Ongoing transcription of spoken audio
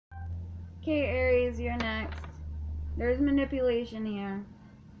Okay, Aries, you're next. There's manipulation here.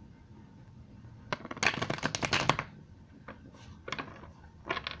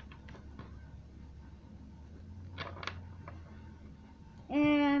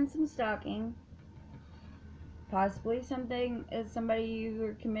 And some stalking. Possibly something is somebody you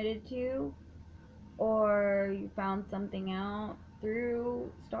were committed to, or you found something out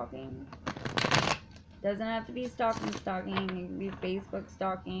through stalking. Doesn't have to be stalking. It can be Facebook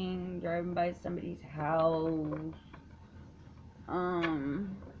stalking, driving by somebody's house.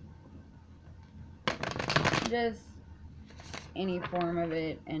 Just any form of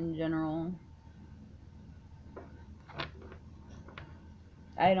it in general.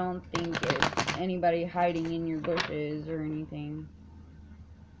 I don't think it's anybody hiding in your bushes or anything.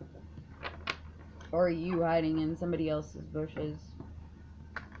 Or you hiding in somebody else's bushes.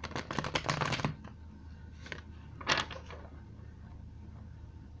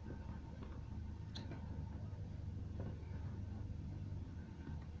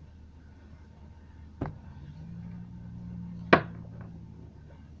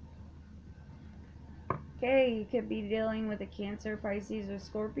 Okay, you could be dealing with a Cancer, Pisces, or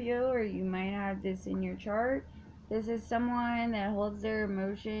Scorpio, or you might have this in your chart. This is someone that holds their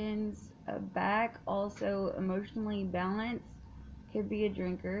emotions back, also emotionally balanced. Could be a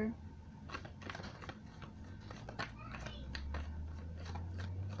drinker.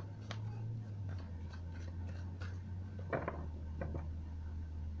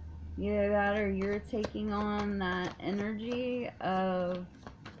 Either that or you're taking on that energy of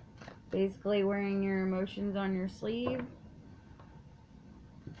basically wearing your emotions on your sleeve.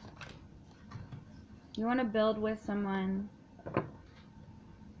 You want to build with someone.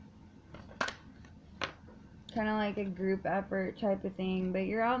 Kind of like a group effort type of thing, but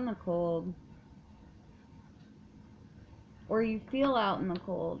you're out in the cold. Or you feel out in the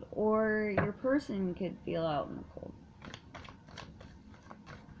cold. Or your person could feel out in the cold.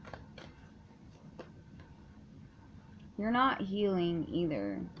 You're not healing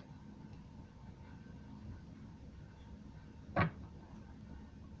either.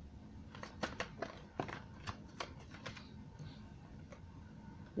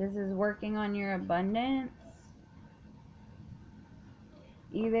 This is working on your abundance.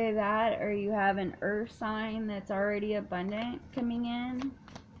 Either that or you have an earth sign that's already abundant coming in.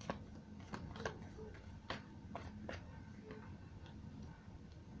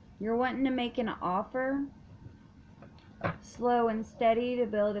 You're wanting to make an offer. Slow and steady to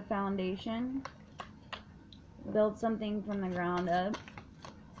build a foundation. Build something from the ground up.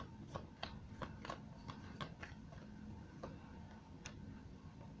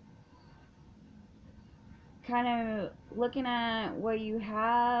 Kind of looking at what you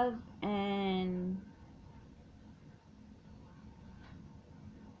have and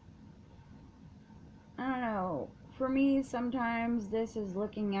I don't know. For me, sometimes this is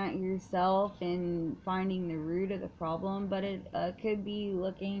looking at yourself and finding the root of the problem, but it could be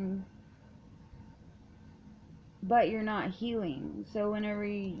looking, but you're not healing. So whenever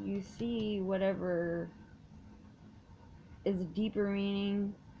you see whatever is a deeper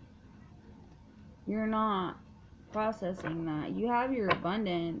meaning, you're not processing that. You have your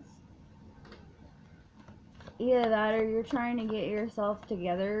abundance. Either that or you're trying to get yourself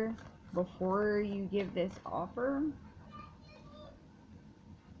together before you give this offer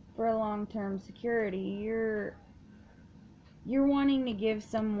for a long-term security. You're wanting to give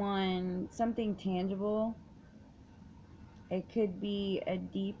someone something tangible. It could be a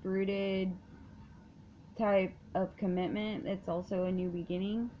deep-rooted type of commitment. It's also a new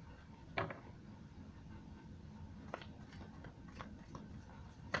beginning.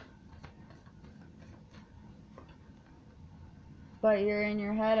 But you're in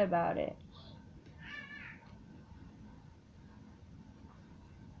your head about it.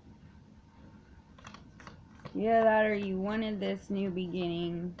 Yeah, that or you wanted this new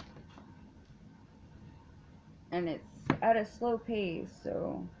beginning. And it's at a slow pace,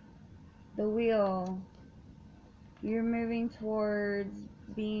 so the wheel, you're moving towards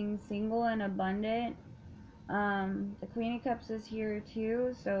being single and abundant. The Queen of Cups is here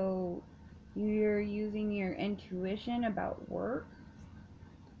too, so you're using your intuition about work.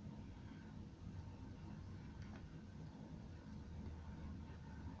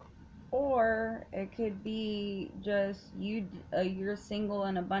 Or it could be just you're single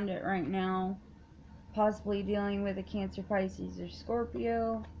and abundant right now, possibly dealing with a Cancer, Pisces, or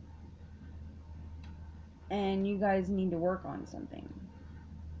Scorpio, and you guys need to work on something.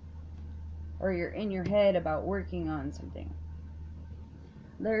 Or you're in your head about working on something.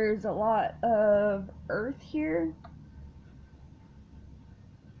 There's a lot of earth here.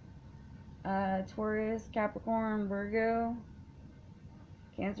 Taurus, Capricorn, Virgo,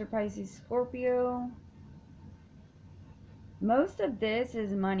 Cancer, Pisces, Scorpio. Most of this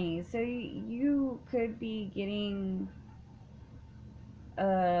is money, so you could be getting,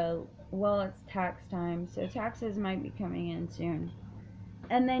 well, it's tax time, so taxes might be coming in soon.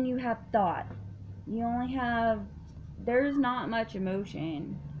 And then you have thought. You only have, there's not much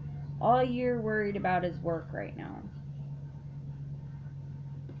emotion. All you're worried about is work right now.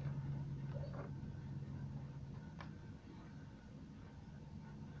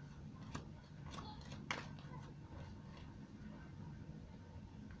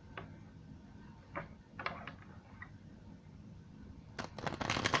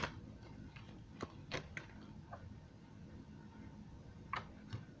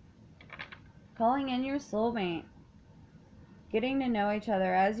 Calling in your soulmate. Getting to know each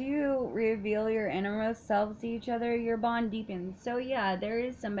other. As you reveal your innermost selves to each other, your bond deepens. So yeah, there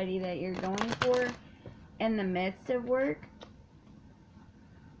is somebody that you're going for in the midst of work.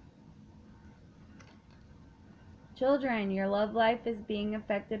 Children. Your love life is being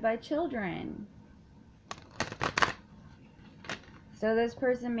affected by children. So this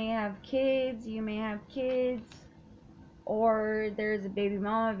person may have kids, you may have kids, or there's a baby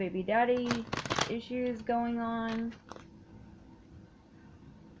mama, baby daddy issues going on.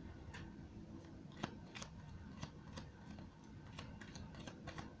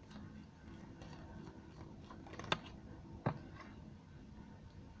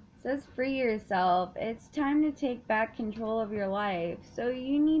 Says free yourself. It's time to take back control of your life. So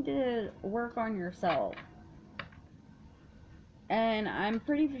you need to work on yourself. And I'm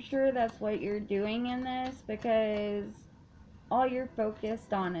pretty sure that's what you're doing in this, because all you're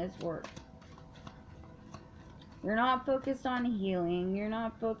focused on is work. You're not focused on healing. You're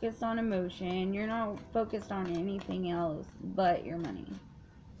not focused on emotion. You're not focused on anything else but your money.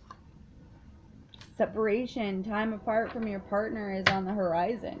 Separation, time apart from your partner, is on the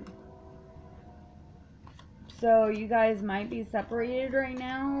horizon. So you guys might be separated right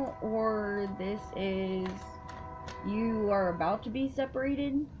now, or this is, you are about to be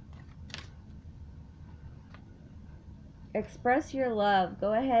separated. Express your love.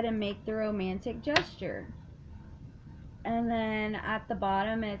 Go ahead and make the romantic gesture. And then at the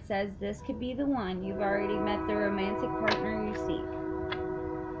bottom it says this could be the one. You've already met the romantic partner you seek.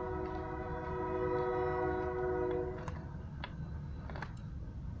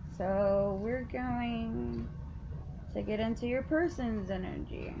 So we're going to get into your person's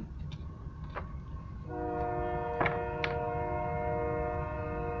energy.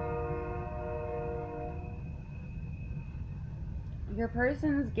 Your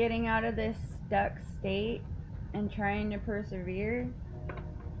person's getting out of this stuck state and trying to persevere,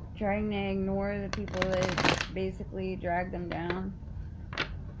 trying to ignore the people that basically drag them down.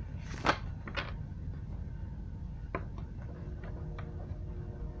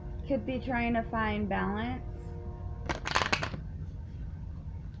 Could be trying to find balance.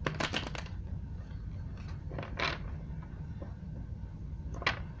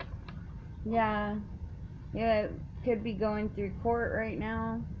 Yeah, could be going through court right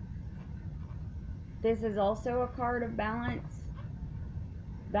now. This is also a card of balance.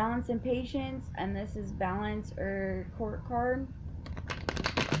 Balance and patience, and this is balance or court card.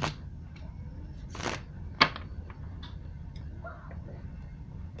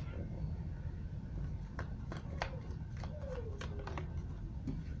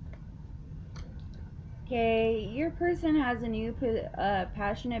 Okay, your person has a new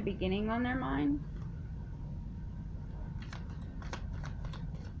passionate beginning on their mind.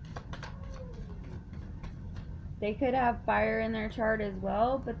 They could have fire in their chart as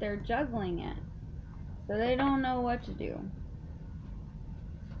well, but they're juggling it. So they don't know what to do.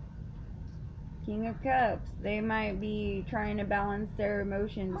 King of Cups. They might be trying to balance their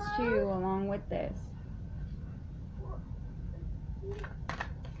emotions too along with this.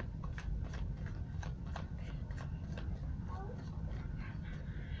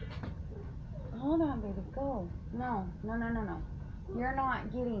 Hold on, baby. Go. No. No, no, no, no. You're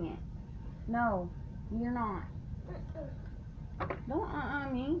not getting it. No, you're not.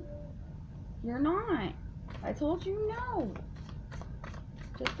 Don't me. You're not. I told you no.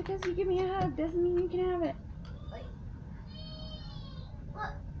 Just because you give me a hug doesn't mean you can have it.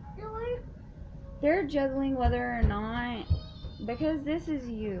 They're juggling whether or not, because this is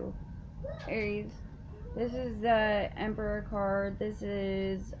you, Aries. This is the Emperor card. This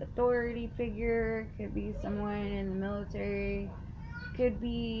is authority figure. Could be someone in the military. Could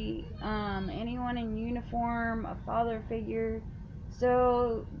be anyone in uniform, a father figure.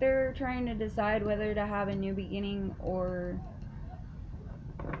 So they're trying to decide whether to have a new beginning or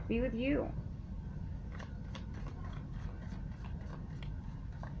be with you.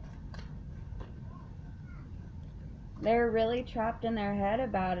 They're really trapped in their head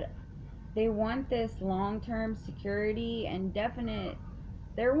about it. They want this long-term security and definite,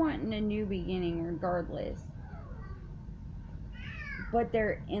 they're wanting a new beginning regardless. But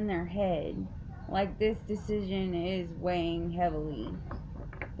they're in their head. Like, this decision is weighing heavily.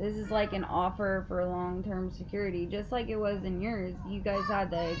 This is like an offer for long-term security, just like it was in yours. You guys had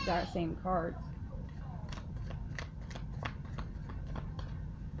the exact same cards.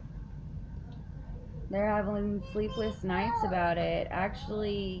 They're having sleepless nights about it,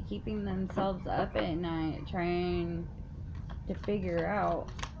 actually keeping themselves up at night, trying to figure out.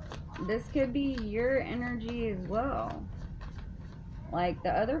 This could be your energy as well. Like,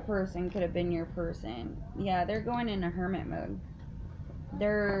 the other person could have been your person. Yeah, they're going into hermit mode.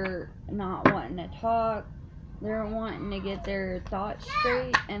 They're not wanting to talk. They're wanting to get their thoughts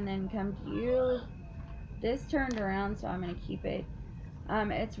straight and then come to you. This turned around, so I'm going to keep it.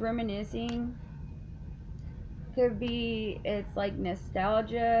 It's reminiscing. Could be, it's like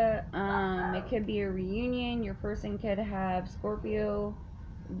nostalgia. It could be a reunion. Your person could have Scorpio,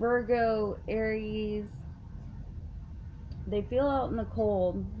 Virgo, Aries. They feel out in the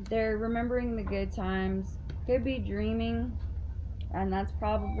cold. They're remembering the good times. Could be dreaming, and that's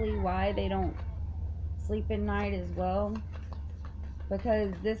probably why they don't sleep at night as well,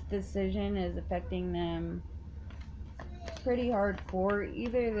 because this decision is affecting them pretty hardcore.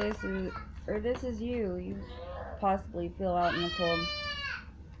 Either this is, or this is you. You possibly feel out in the cold.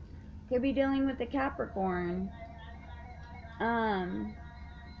 Could be dealing with the Capricorn.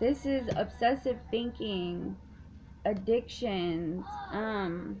 This is obsessive thinking, addictions.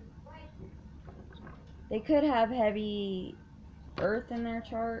 They could have heavy earth in their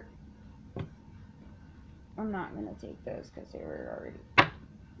chart. I'm not going to take those because they were already.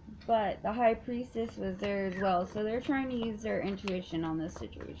 But the High Priestess was there as well. So they're trying to use their intuition on this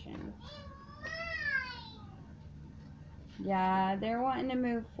situation. Yeah, they're wanting to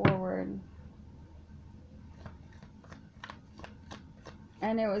move forward.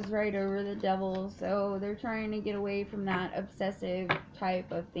 And it was right over the Devil. So they're trying to get away from that obsessive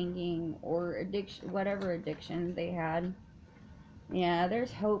type of thinking or addiction, whatever addiction they had. Yeah,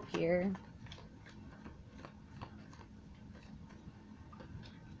 there's hope here.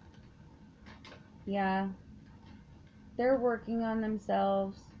 Yeah. They're working on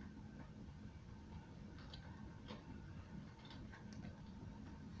themselves.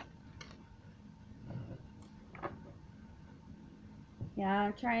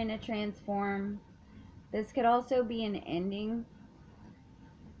 Yeah, trying to transform. This could also be an ending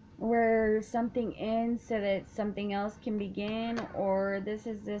where something ends so that something else can begin, or this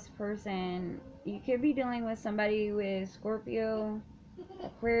is this person. You could be dealing with somebody with Scorpio,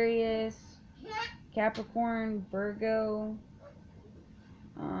 Aquarius, Capricorn, Virgo,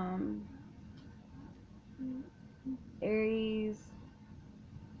 Aries.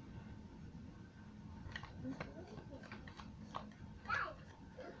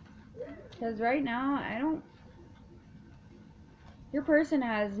 Because right now, your person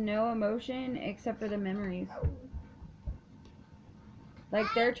has no emotion except for the memories. Like,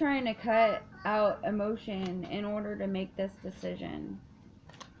 they're trying to cut out emotion in order to make this decision.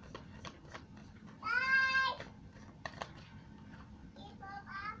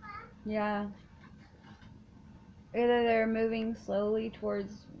 Yeah. Either they're moving slowly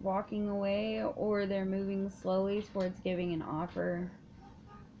towards walking away, or they're moving slowly towards giving an offer.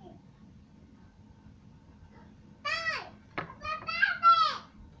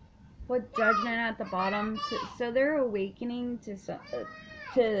 With Judgment at the bottom, so they're awakening to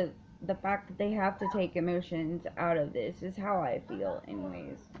the fact that they have to take emotions out of this, is how I feel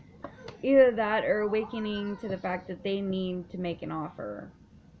anyways. Either that, or awakening to the fact that they need to make an offer.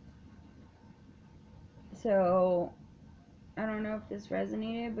 So I don't know if this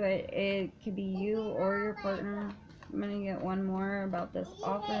resonated, but it could be you or your partner. I'm gonna get one more about this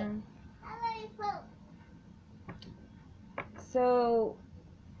offer. So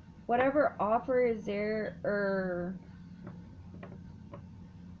whatever offer is there, or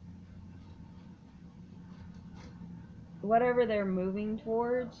whatever they're moving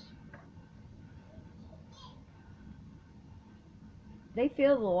towards, they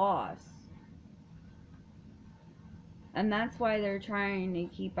feel the loss. And that's why they're trying to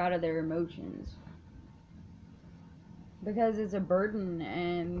keep out of their emotions. Because it's a burden,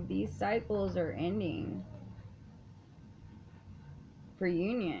 and these cycles are ending for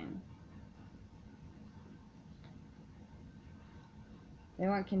union. They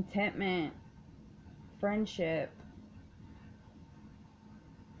want contentment, friendship.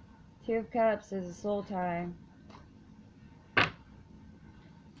 Two of Cups is a soul tie.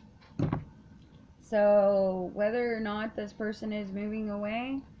 So whether or not this person is moving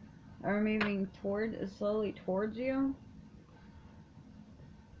away or moving slowly towards you,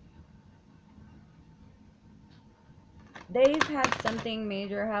 they've had something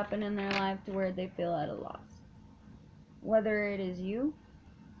major happen in their life to where they feel at a loss. Whether it is you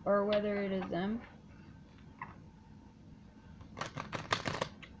or whether it is them.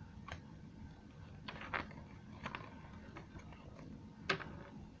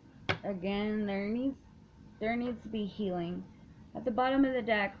 Again, there needs to be healing. At the bottom of the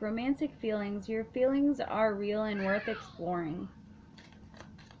deck, romantic feelings. Your feelings are real and worth exploring.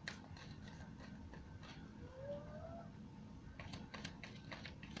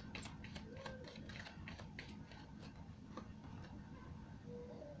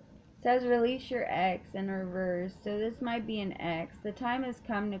 It says release your ex in reverse. So this might be an ex. The time has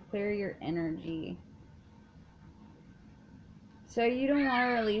come to clear your energy. So you don't want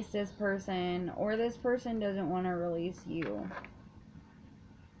to release this person, or this person doesn't want to release you.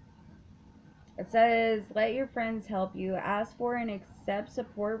 It says, let your friends help you. Ask for and accept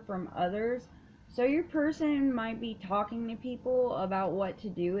support from others. So your person might be talking to people about what to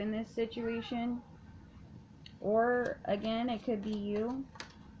do in this situation. Or, again, it could be you.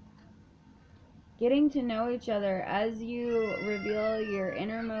 Getting to know each other as you reveal your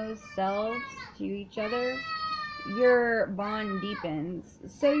innermost selves to each other. Your bond deepens.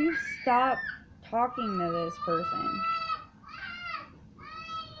 So you stop talking to this person.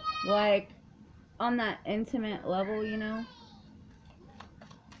 Like, on that intimate level, you know?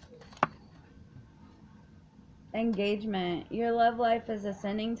 Engagement. Your love life is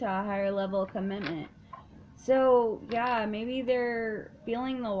ascending to a higher level of commitment. So, yeah, maybe they're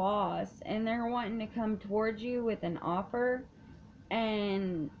feeling the loss and they're wanting to come towards you with an offer.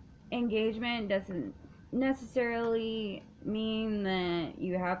 And engagement doesn't necessarily mean that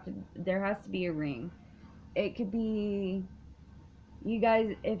there has to be a ring. It could be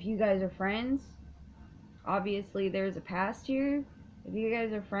if you guys are friends, obviously there's a past here. If you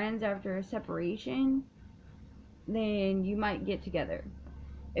guys are friends after a separation, then you might get together.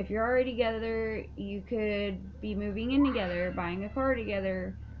 If you're already together, you could be moving in together, buying a car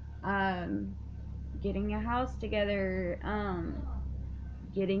together, getting a house together,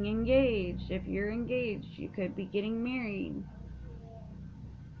 getting engaged. If you're engaged, you could be getting married.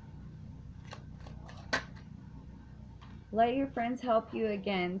 Let your friends help you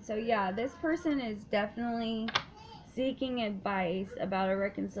again. So yeah, this person is definitely seeking advice about a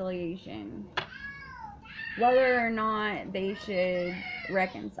reconciliation. Whether or not they should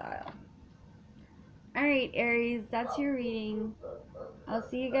reconcile. Alright, Aries, that's your reading. I'll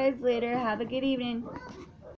see you guys later. Have a good evening.